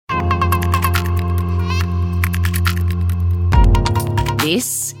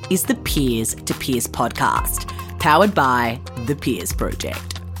This is the Peers to Peers podcast, powered by the Peers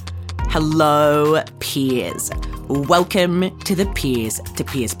Project. Hello, peers. Welcome to the Peers to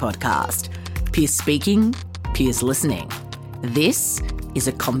Peers podcast. Peers speaking, peers listening. This is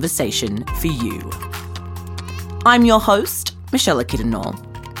a conversation for you. I'm your host, Michelle Kiddenall,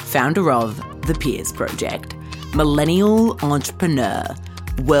 founder of the Peers Project, millennial entrepreneur,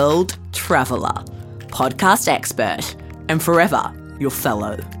 world traveller, podcast expert, and forever your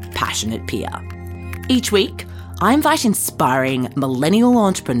fellow passionate peer. Each week, I invite inspiring millennial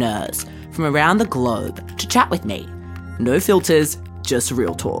entrepreneurs from around the globe to chat with me. No filters, just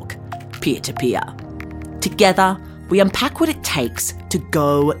real talk, peer to peer. Together, we unpack what it takes to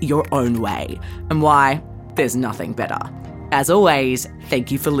go your own way and why there's nothing better. As always, thank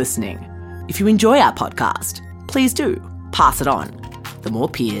you for listening. If you enjoy our podcast, please do pass it on. The more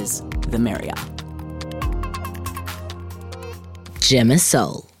peers, the merrier. Gemma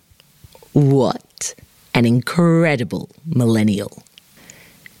Soul. What an incredible millennial.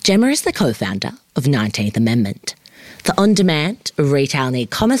 Gemma is the co-founder of 19th Amendment, the on-demand retail and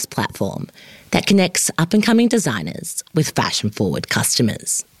e-commerce platform that connects up-and-coming designers with fashion-forward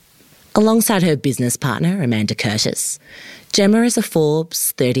customers. Alongside her business partner, Amanda Curtis, Gemma is a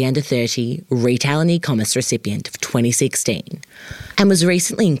Forbes 30 Under 30 retail and e-commerce recipient of 2016 and was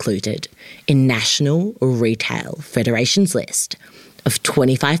recently included in National Retail Federation's list of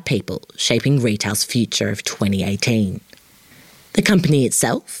 25 people shaping retail's future of 2018. The company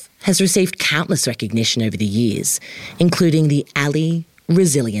itself has received countless recognition over the years, including the Ali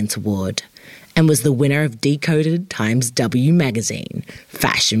Resilience Award, and was the winner of Decoded Times W magazine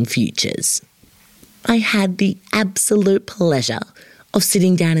Fashion Futures. I had the absolute pleasure of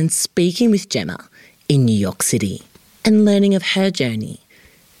sitting down and speaking with Gemma in New York City and learning of her journey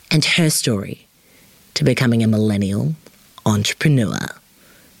and her story to becoming a millennial entrepreneur.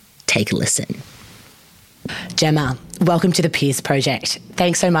 Take a listen. Gemma, welcome to the Peers Project.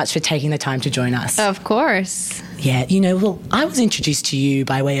 Thanks so much for taking the time to join us. Of course. Yeah, I was introduced to you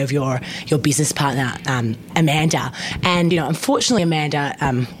by way of your business partner, Amanda. And, unfortunately, Amanda,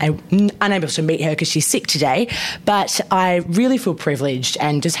 I'm unable to meet her because she's sick today. But I really feel privileged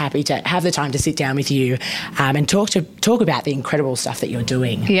and just happy to have the time to sit down with you and talk about the incredible stuff that you're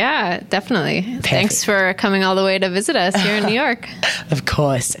doing. Yeah, definitely. Perfect. Thanks for coming all the way to visit us here in New York. Of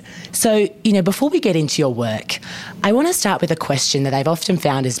course. So, before we get into your work, I want to start with a question that I've often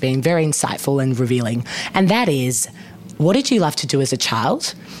found as being very insightful and revealing, and that is, what did you love to do as a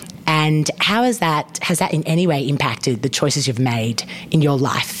child, and how has that in any way impacted the choices you've made in your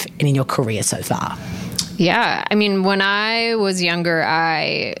life and in your career so far? Yeah, when I was younger,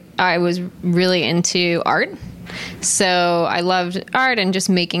 I was really into art. So I loved art and just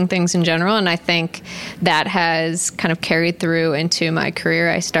making things in general. And I think that has kind of carried through into my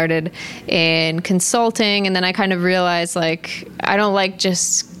career. I started in consulting, and then I kind of realized, I don't like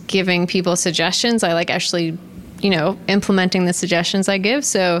just giving people suggestions. I like actually, implementing the suggestions I give.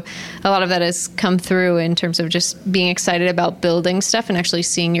 So a lot of that has come through in terms of just being excited about building stuff and actually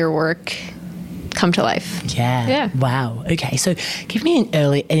seeing your work come to life. Yeah. Wow. Okay. So give me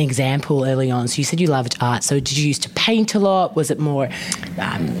an example early on. So you said you loved art. So did you used to paint a lot? Was it more,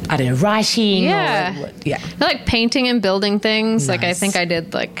 writing? Yeah. Yeah. I like painting and building things. Nice. I think I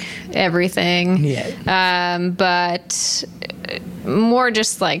did everything. Yeah. But more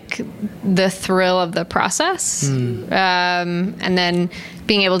just the thrill of the process. And then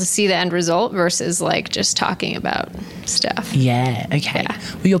being able to see the end result versus just talking about stuff. Yeah, okay. Yeah.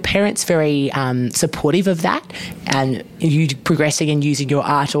 Were your parents very supportive of that and you progressing and using your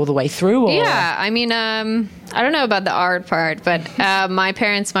art all the way through? Or? Yeah, I don't know about the art part, but my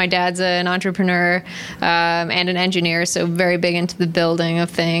dad's an entrepreneur and an engineer, so very big into the building of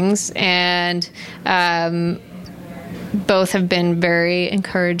things. And both have been very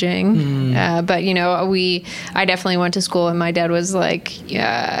encouraging. But, I definitely went to school and my dad was art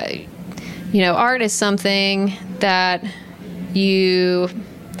is something that you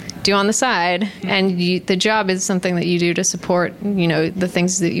do on the side, and the job is something that you do to support, the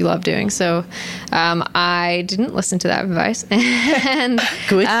things that you love doing. So I didn't listen to that advice and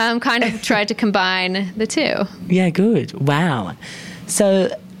kind of tried to combine the two. Yeah, good. Wow. So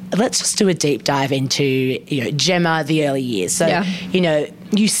let's just do a deep dive into, Gemma, the early years. So,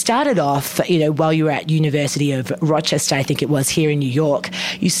 you started off, while you were at University of Rochester, I think it was, here in New York.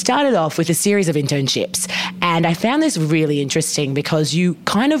 You started off with a series of internships And I found this really interesting because you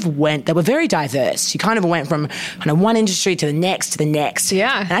kind of they were very diverse. You kind of went from kind of one industry to the next to the next.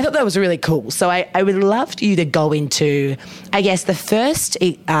 Yeah. And I thought that was really cool. So I would love you to go into, I guess, the first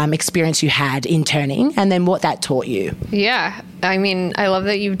experience you had interning and then what that taught you. Yeah. I mean, I love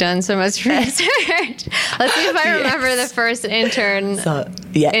that you've done so much research. Let's see if I remember the first intern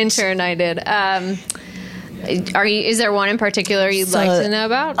I did. Is there one in particular you'd like to know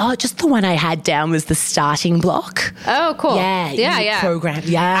about? Oh, just the one I had down was the starting block. Oh, cool. Yeah. Program.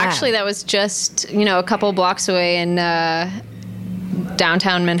 Yeah. Actually, that was just, a couple blocks away in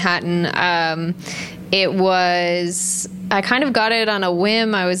downtown Manhattan. I kind of got it on a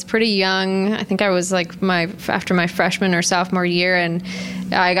whim. I was pretty young. I think I was like after my freshman or sophomore year, and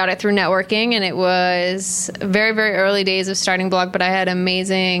I got it through networking, and it was very, very early days of Starting Block, but I had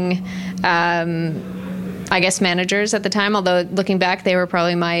amazing managers at the time, although looking back, they were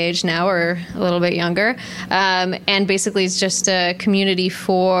probably my age now or a little bit younger. And basically it's just a community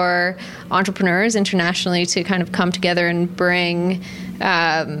for entrepreneurs internationally to kind of come together and bring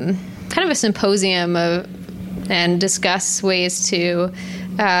kind of a symposium and discuss ways to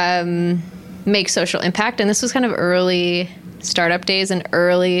make social impact. And this was kind of early startup days and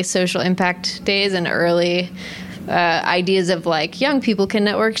early social impact days and early ideas of like young people can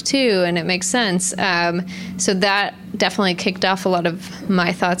network too, and it makes sense. So that definitely kicked off a lot of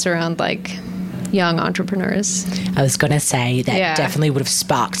my thoughts around like young entrepreneurs. I was going to say that definitely would have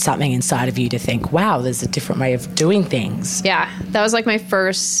sparked something inside of you to think, wow, there's a different way of doing things. Yeah, that was like my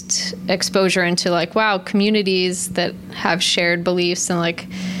first exposure into like, wow, communities that have shared beliefs and like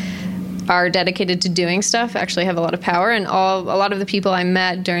are dedicated to doing stuff actually have a lot of power, and a lot of the people I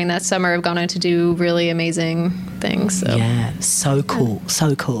met during that summer have gone on to do really amazing things. So. Yeah, so cool.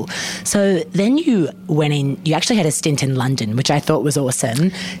 So then you went in, you actually had a stint in London, which I thought was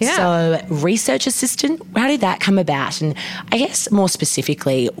awesome. Yeah. So research assistant, how did that come about? And I guess more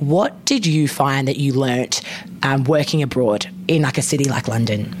specifically, what did you find that you learnt working abroad in like a city like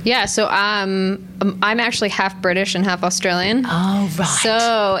London? Yeah, so I'm actually half British and half Australian. Oh, right.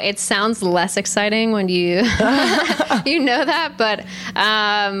 So it sounds less exciting when you you know that, but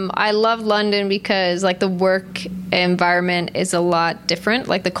I love London because like the work environment is a lot different,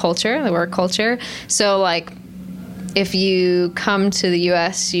 like the work culture. So like if you come to the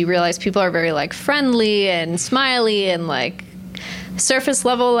US, you realize people are very like friendly and smiley and like surface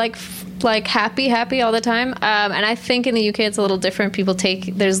level like happy all the time. And I think in the UK it's a little different.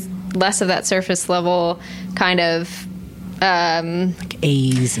 There's less of that surface level kind of like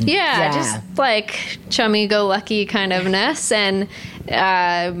ease. And, just like chummy go lucky kind of ness. And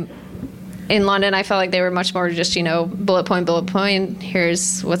in London, I felt like they were much more just, bullet point,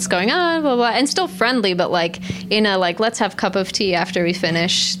 here's what's going on, blah, blah, and still friendly, but like in a like, let's have a cup of tea after we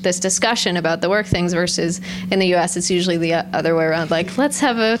finish this discussion about the work things, versus in the US, it's usually the other way around. Like, let's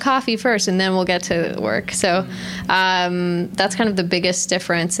have a coffee first and then we'll get to work. So that's kind of the biggest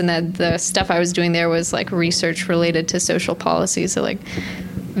difference. And that the stuff I was doing there was like research related to social policy. So like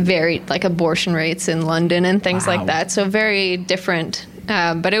very like abortion rates in London and things like that. So very different.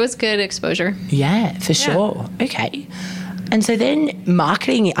 But it was good exposure. Yeah, for sure. Okay. And so then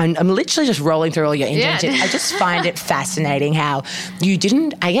marketing, I'm literally just rolling through all your internships. I just find it fascinating how you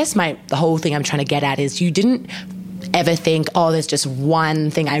didn't, I guess the whole thing I'm trying to get at is you didn't ever think, oh, there's just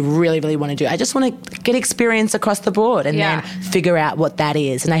one thing I really, really want to do. I just want to get experience across the board and then figure out what that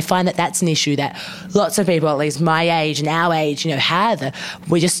is. And I find that that's an issue that lots of people, at least my age and our age, have.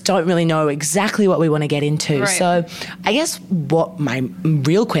 We just don't really know exactly what we want to get into. Right. So I guess what my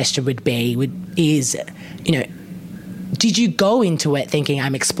real question is, did you go into it thinking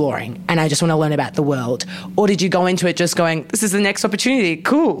I'm exploring and I just want to learn about the world? Or did you go into it just going, this is the next opportunity,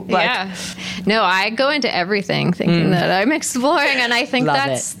 cool? No, I go into everything thinking that I'm exploring, and I think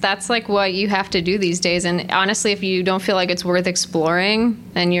that's like what you have to do these days. And honestly, if you don't feel like it's worth exploring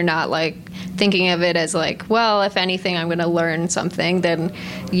and you're not like thinking of it as like, well, if anything, I'm going to learn something, then,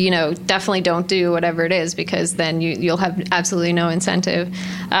 definitely don't do whatever it is, because then you'll have absolutely no incentive.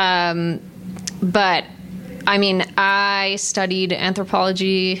 But I mean, I studied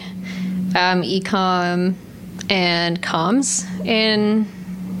anthropology, econ, and comms in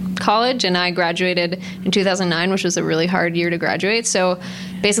college, and I graduated in 2009, which was a really hard year to graduate. So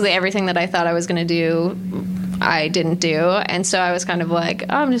basically everything that I thought I was going to do, I didn't do. And so I was kind of like,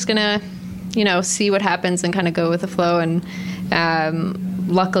 oh, I'm just going to, see what happens and kind of go with the flow. And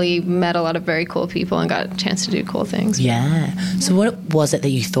luckily met a lot of very cool people and got a chance to do cool things. Yeah. So what was it that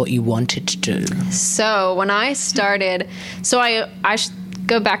you thought you wanted to do? So when I started, I should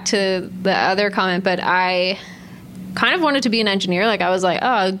go back to the other comment, but I kind of wanted to be an engineer. Like I was like, oh,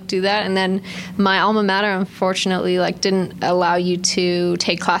 I'll do that. And then my alma mater, unfortunately, like didn't allow you to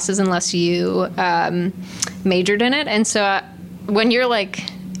take classes unless you majored in it. And so when you're like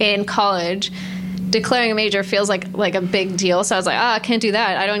in college, declaring a major feels like a big deal. So I was like, I can't do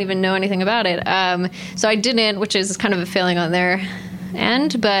that. I don't even know anything about it. So I didn't, which is kind of a failing on their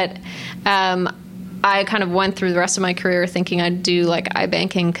end. But I kind of went through the rest of my career thinking I'd do like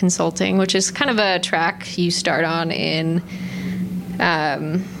iBanking consulting, which is kind of a track you start on in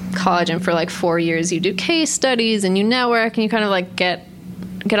college. And for like 4 years, you do case studies and you network and you kind of like get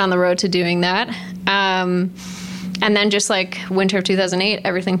on the road to doing that. And then just like winter of 2008,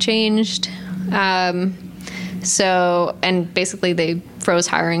 everything changed. So, and basically they froze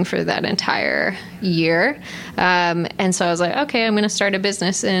hiring for that entire year. And so I was like, okay, I'm going to start a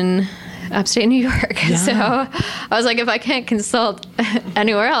business in upstate New York. Yeah. So I was like, if I can't consult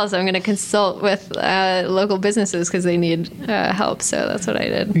anywhere else, I'm going to consult with local businesses because they need help. So that's what I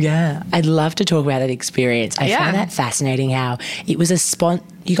did. Yeah. I'd love to talk about that experience. I found that fascinating how it was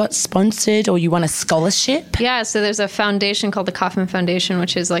you got sponsored or you won a scholarship? Yeah. So there's a foundation called the Kauffman Foundation,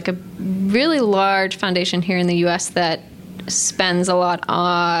 which is like a really large foundation here in the U.S. that spends a lot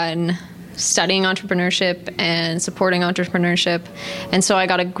on studying entrepreneurship and supporting entrepreneurship. And so I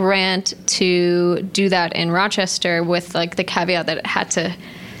got a grant to do that in Rochester with like the caveat that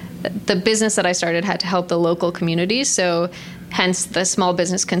the business that I started had to help the local community. So hence the small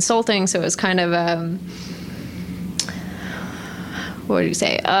business consulting. So it was kind of, what do you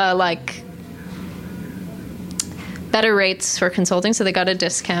say? Like better rates for consulting, so they got a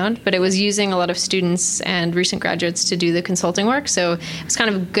discount, but it was using a lot of students and recent graduates to do the consulting work. So it was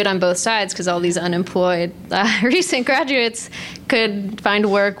kind of good on both sides because all these unemployed recent graduates could find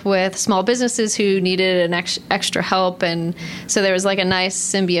work with small businesses who needed an extra help. And so there was like a nice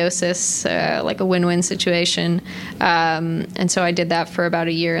symbiosis, like a win-win situation. And so I did that for about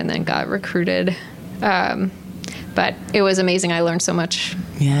a year and then got recruited. But it was amazing. I learned so much.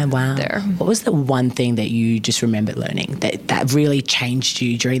 Yeah, wow. There. What was the one thing that you just remembered learning that really changed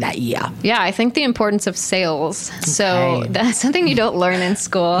you during that year? Yeah, I think the importance of sales. Okay. So that's something you don't learn in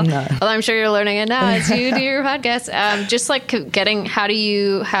school. No. Although I'm sure you're learning it now as you do your podcast. Just like how do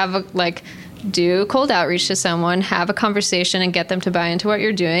you have do cold outreach to someone, have a conversation and get them to buy into what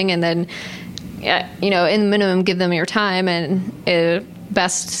you're doing, and then, in the minimum, give them your time, and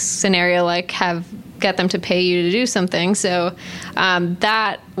best scenario, get them to pay you to do something. So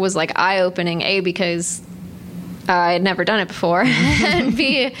that was like eye-opening, because I had never done it before, and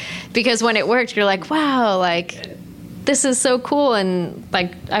B, because when it worked, you're like, wow, this is so cool, and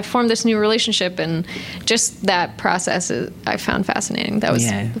I formed this new relationship, and just that process I found fascinating. That was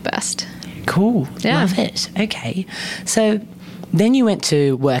the best. Cool. Yeah. Love it. Okay. So then you went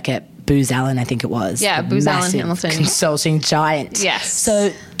to work at Booz Allen, I think it was. Yeah, Booz Allen Hamilton. Consulting giant. Yes.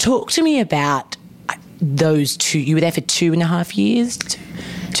 So talk to me about those two. You were there for 2.5 years?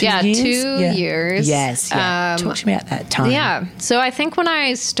 2 years? 2 years. Yes. Yeah. Talk to me about that time. Yeah. So I think when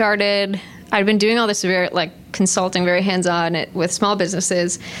I started, I'd been doing all this consulting, very hands-on with small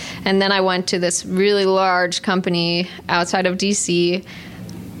businesses. And then I went to this really large company outside of DC,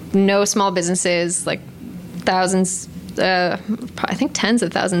 no small businesses, thousands, I think tens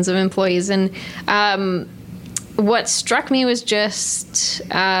of thousands of employees. And what struck me was just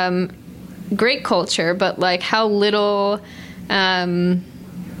great culture, but how little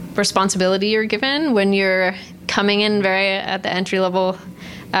responsibility you're given when you're coming in very at the entry level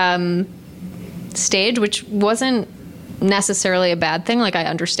stage, which wasn't necessarily a bad thing. I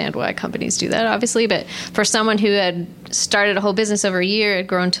understand why companies do that, obviously, but for someone who had started a whole business over a year, had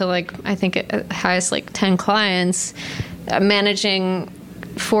grown to I think at highest 10 clients, managing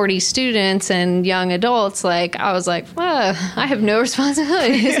 40 students and young adults, I was like, whoa, I have no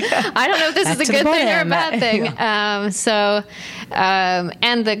responsibilities. I don't know if this is a good thing or a bad thing.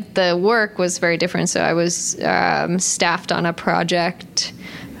 And the work was very different. So I was staffed on a project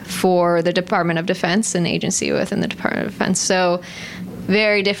for the Department of Defense, an agency within the Department of Defense. So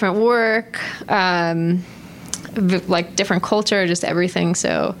very different work, different culture, just everything.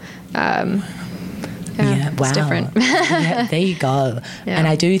 So wow. It's different. Yeah, there you go. Yeah. And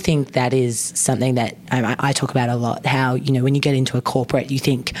I do think that is something that I talk about a lot, how, when you get into a corporate, you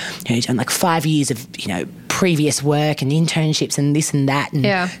think, you've done 5 years of, previous work and internships and this and that.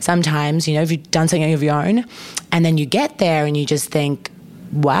 And sometimes, if you've done something of your own, and then you get there and you just think,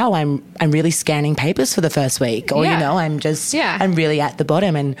 wow, I'm really scanning papers for the first week, or I'm really at the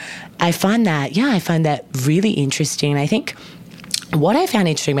bottom. And I find that really interesting. And I think what I found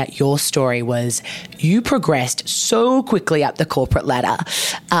interesting about your story was you progressed so quickly up the corporate ladder.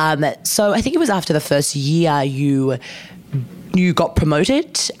 So I think it was after the first year you got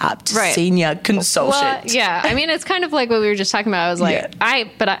promoted up to senior consultant. Well, yeah. I mean, it's kind of like what we were just talking about. I was like,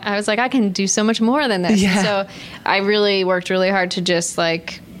 I was like, I can do so much more than this. Yeah. So I really worked really hard to just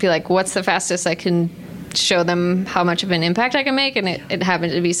like be like, what's the fastest I can show them how much of an impact I can make? And it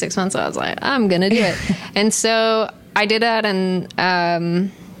happened to be 6 months. So I was like, I'm going to do it. And so I did that, and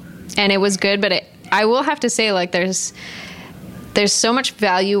it was good. But I will have to say, like, there's so much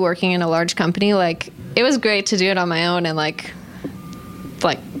value working in a large company. Like, it was great to do it on my own and like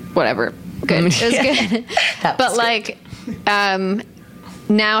whatever, good. It was good. But like,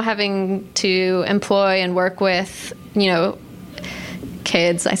 now having to employ and work with,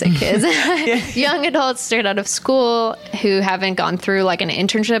 kids, I say kids, young adults straight out of school who haven't gone through like an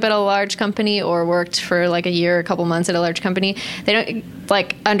internship at a large company or worked for like a year, a couple months at a large company. They don't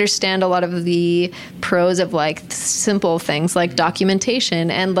like understand a lot of the pros of like simple things like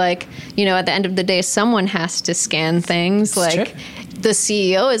documentation. And like, at the end of the day, someone has to scan things. Like the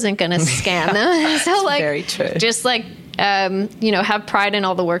CEO isn't going to scan them. So like, very true. Just like, have pride in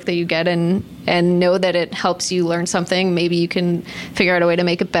all the work that you get and know that it helps you learn something. Maybe you can figure out a way to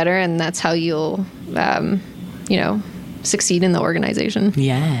make it better, and that's how you'll, succeed in the organization.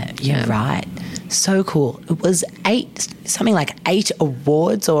 Yeah, you're right. So cool. It was something like 8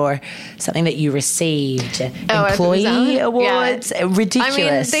 awards or something that you received. Employee awards. Yeah. Ridiculous. I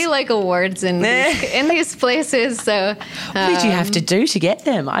mean, they like awards in these places. So what did you have to do to get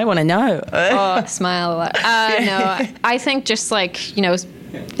them? I want to know. Smile a lot. No, I think just like,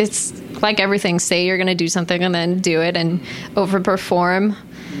 it's like everything. Say you're going to do something and then do it and overperform.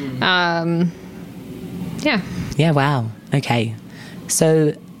 Yeah, wow. Okay.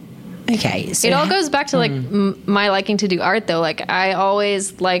 So it all goes back to like my liking to do art, though. Like I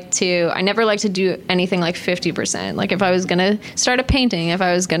never like to do anything like 50%. Like if I was going to start a painting, if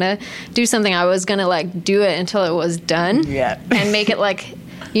I was going to do something, I was going to like do it until it was done. Yeah. And make it like,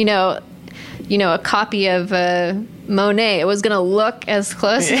 a copy of Monet. It was going to look as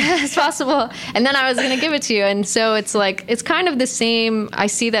close as possible. And then I was going to give it to you. And so it's like, it's kind of the same. I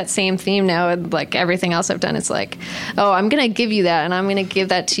see that same theme now with like everything else I've done. It's like, oh, I'm going to give you that. And I'm going to give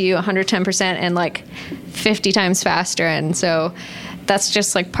that to you 110% and like 50 times faster. And so that's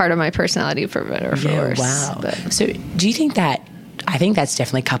just like part of my personality, for better or for worse. Wow. But. So do you think that, I think that's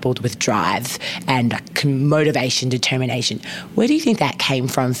definitely coupled with drive and motivation, determination. Where do you think that came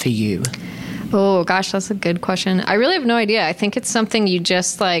from for you? Oh, gosh, that's a good question. I really have no idea. I think it's something you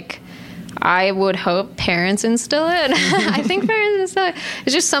just like, I would hope parents instill it. I think parents instill it.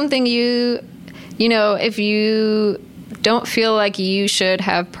 It's just something if you don't feel like you should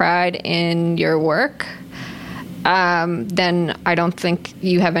have pride in your work, then I don't think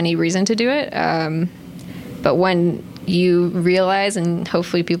you have any reason to do it. But when you realize, and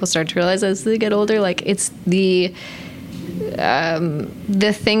hopefully people start to realize as they get older, like it's the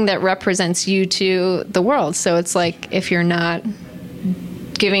thing that represents you to the world. So it's like if you're not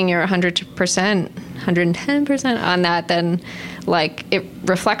giving your 100%, 110% on that, then like it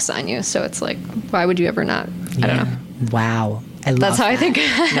reflects on you. So it's like, why would you ever not? I don't know. Wow. I love That's how that. I think.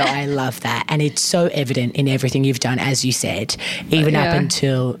 No, I love that. And it's so evident in everything you've done, as you said, even up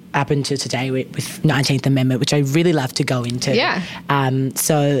until today with 19th Amendment, which I really love to go into. Yeah.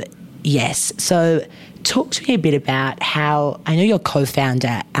 So, yes. So talk to me a bit about how, I know your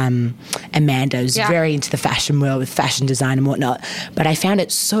co-founder, Amanda, is very into the fashion world with fashion design and whatnot, but I found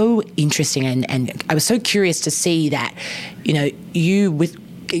it so interesting and I was so curious to see that, you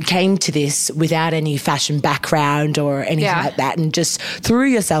came to this without any fashion background or anything like that and just threw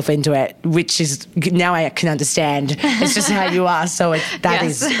yourself into it, which is, now I can understand, it's just how you are. So that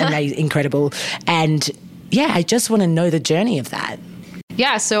is amazing, incredible. And I just want to know the journey of that.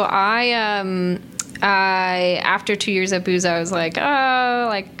 Yeah, so I after 2 years at Booz, I was like,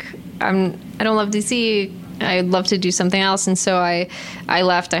 I don't love DC. I'd love to do something else. And so I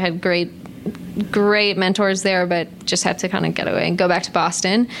left. I had great mentors there, but just had to kind of get away and go back to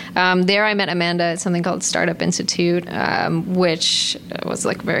Boston. There I met Amanda at something called Startup Institute, which was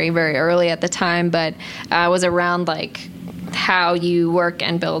like very, very early at the time, but was around like how you work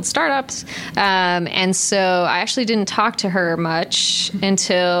and build startups. And so I actually didn't talk to her much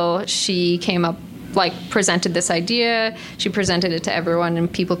until she came up, like presented this idea. She presented it to everyone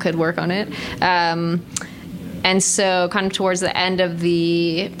and people could work on it. And so kind of towards the end of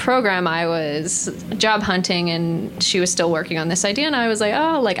the program, I was job hunting and she was still working on this idea. And I was like,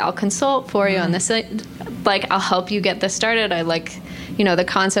 oh, like I'll consult for you on this. Like I'll help you get this started. I like, you know, the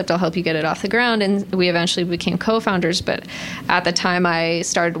concept, I'll help you get it off the ground. And we eventually became co-founders. But at the time I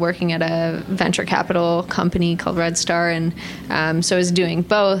started working at a venture capital company called Red Star. And so I was doing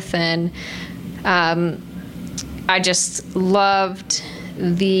both. And I just loved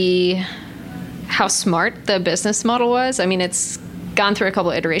how smart the business model was. I mean, it's gone through a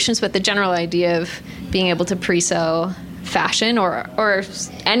couple of iterations, but the general idea of being able to pre-sell fashion or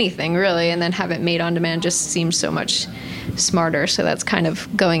anything really, and then have it made on demand just seems so much smarter. So that's kind of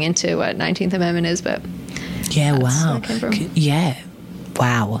going into what 19th Amendment is, but yeah, wow. Yeah.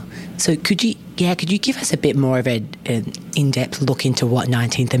 Wow. So could you give us a bit more of an in-depth look into what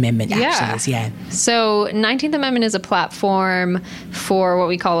 19th Amendment actually is? Yeah. So 19th Amendment is a platform for what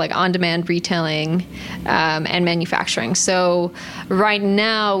we call like on-demand retailing and manufacturing. So right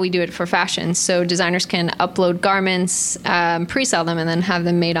now we do it for fashion. So designers can upload garments, pre-sell them, and then have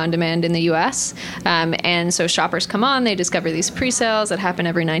them made on demand in the U.S. And so shoppers come on, they discover these pre-sales that happen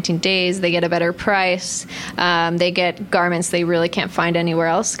every 19 days. They get a better price. They get garments they really can't find anywhere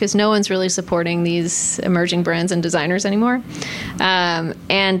else because no one's really supporting these emerging brands and designers anymore.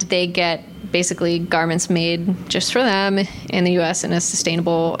 And they get basically garments made just for them in the U.S. in a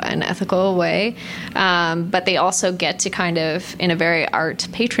sustainable and ethical way. But they also get to kind of, in a very art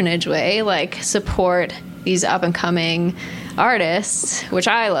patronage way, like support these up-and-coming artists, which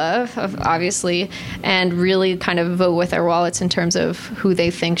I love, obviously, and really kind of vote with their wallets in terms of who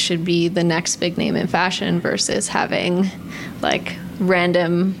they think should be the next big name in fashion versus having like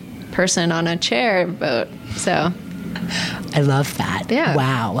random person on a chair vote. So I love that. Yeah.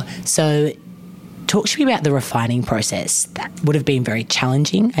 Wow. So talk to me about the refining process. That would have been very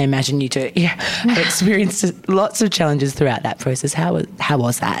challenging. I imagine you two have experienced lots of challenges throughout that process. How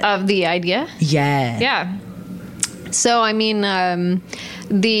was that? Of the idea? Yeah. Yeah. So, I mean,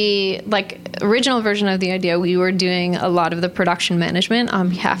 the original version of the idea, we were doing a lot of the production management on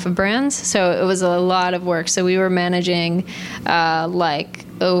behalf of brands. So it was a lot of work. So we were managing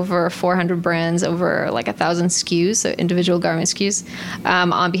over 400 brands, over 1,000 SKUs, so individual garment SKUs,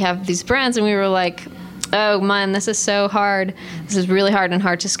 on behalf of these brands. And we were like, oh man, this is so hard. This is really hard and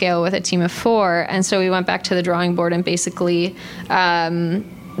hard to scale with a team of 4. And so we went back to the drawing board and basically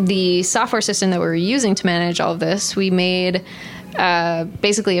the software system that we were using to manage all of this, we made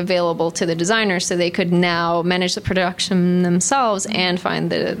basically available to the designers so they could now manage the production themselves and find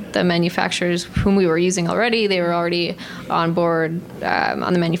the manufacturers whom we were using already. They were already on board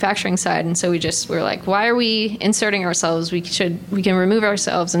on the manufacturing side. And so we were like, why are we inserting ourselves? We can remove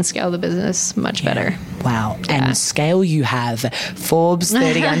ourselves and scale the business much better. Wow. Yeah. And scale you have. Forbes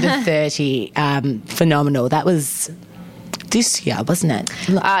 30 under 30. Phenomenal. That was this year, wasn't it?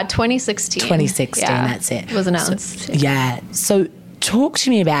 2016. 2016, yeah, that's it. It was announced. So talk to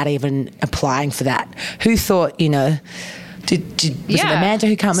me about even applying for that. Who thought, was it Amanda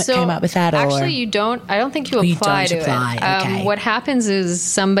who came up with that? Actually, you don't. I don't think you apply to it. Okay. What happens is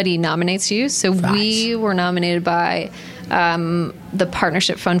somebody nominates you. So we were nominated by the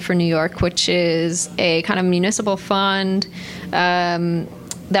Partnership Fund for New York, which is a kind of municipal fund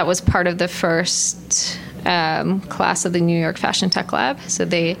that was part of the first class of the New York Fashion Tech Lab. So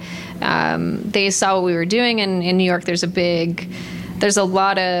they saw what we were doing, and in New York there's a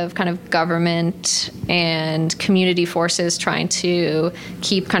lot of kind of government and community forces trying to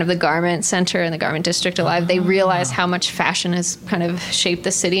keep kind of the garment center and the garment district alive. They realize how much fashion has kind of shaped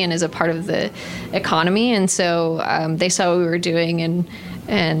the city and is a part of the economy, and so they saw what we were doing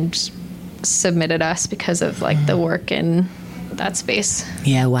and submitted us because of the work in that space.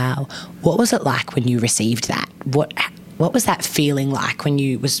 Yeah, wow. What was it like when you received that? What was that feeling like when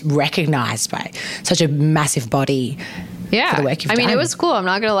you was recognised by such a massive body? Yeah, for the work you've done? It was cool. I'm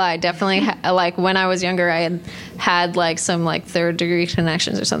not gonna lie. Definitely, when I was younger, I had some third degree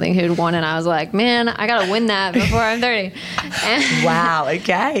connections or something who'd won, and I was like, man, I gotta win that before I'm 30. And wow.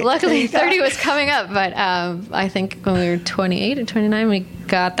 Okay. Luckily, 30 was coming up, but I think when we were 28 or 29, we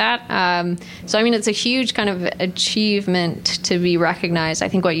got that. So it's a huge kind of achievement to be recognized. I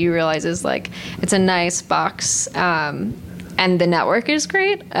think what you realize is it's a nice box, and the network is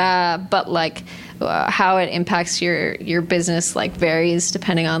great, but how it impacts your business varies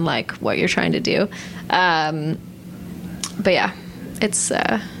depending on what you're trying to do. But yeah, it's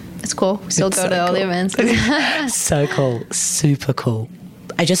cool. We still go to all the events. So cool. Super cool.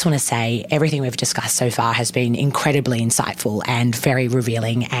 I just want to say everything we've discussed so far has been incredibly insightful and very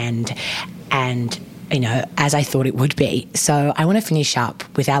revealing and as I thought it would be. So I want to finish up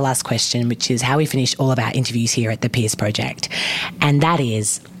with our last question, which is how we finish all of our interviews here at the Peers Project. And that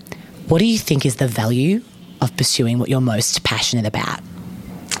is, what do you think is the value of pursuing what you're most passionate about?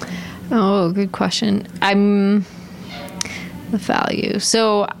 Oh, good question. The value.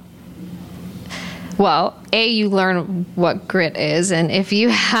 So, well, you learn what grit is, and if you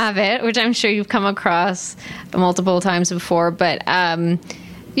have it, which I'm sure you've come across multiple times before, but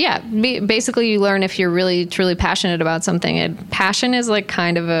basically you learn if you're really truly passionate about something. And passion is like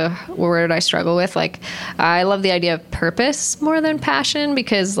kind of a word I struggle with. Like, I love the idea of purpose more than passion,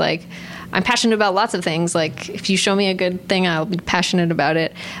 because like I'm passionate about lots of things. Like, if you show me a good thing, I'll be passionate about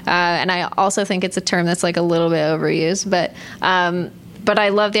it. And I also think it's a term that's like a little bit overused, but I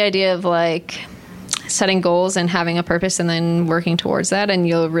love the idea of like setting goals and having a purpose and then working towards that. And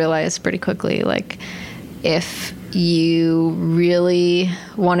you'll realize pretty quickly, like, if you really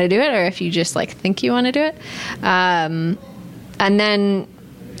want to do it or if you just like think you want to do it. And then,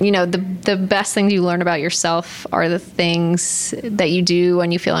 the best things you learn about yourself are the things that you do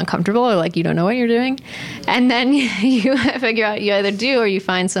when you feel uncomfortable or like you don't know what you're doing. And then you figure out you either do or you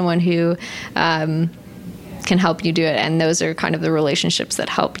find someone who can help you do it. And those are kind of the relationships that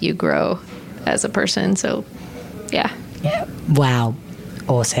help you grow as a person. So, yeah. Wow.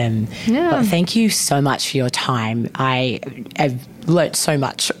 Awesome. Yeah. Well, thank you so much for your time. I have learnt so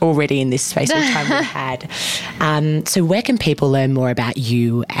much already in this space of time we've had. So where can people learn more about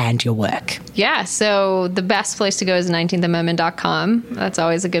you and your work? Yeah, so the best place to go is 19thAmendment.com. That's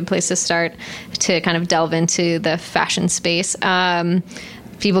always a good place to start to kind of delve into the fashion space.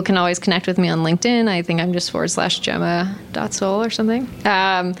 People can always connect with me on LinkedIn. I think I'm just /Gemma.Soul or something.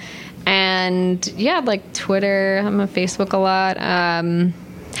 And yeah, like Twitter, I'm on Facebook a lot.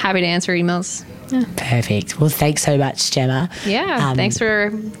 Happy to answer emails. Yeah. Perfect. Well, thanks so much, Gemma. Yeah, thanks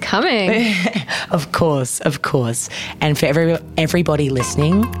for coming. Of course. And for everybody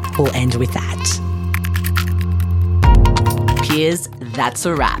listening, we'll end with that. Peers, that's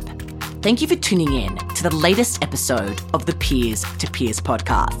a wrap. Thank you for tuning in to the latest episode of the Peers to Peers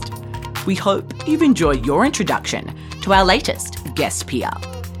podcast. We hope you've enjoyed your introduction to our latest guest peer,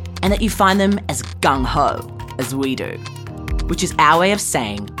 and that you find them as gung-ho as we do, which is our way of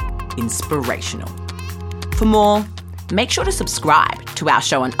saying inspirational. For more, make sure to subscribe to our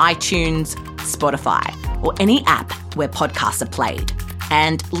show on iTunes, Spotify, or any app where podcasts are played,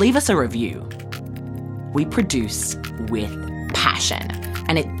 and leave us a review. We produce with passion,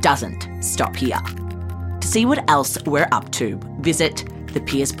 and it doesn't stop here. To see what else we're up to, visit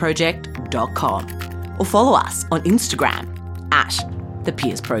thepeersproject.com or follow us on Instagram @The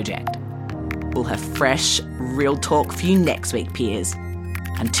Peers Project. We'll have fresh, real talk for you next week, peers.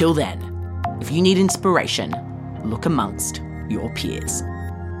 Until then, if you need inspiration, look amongst your peers.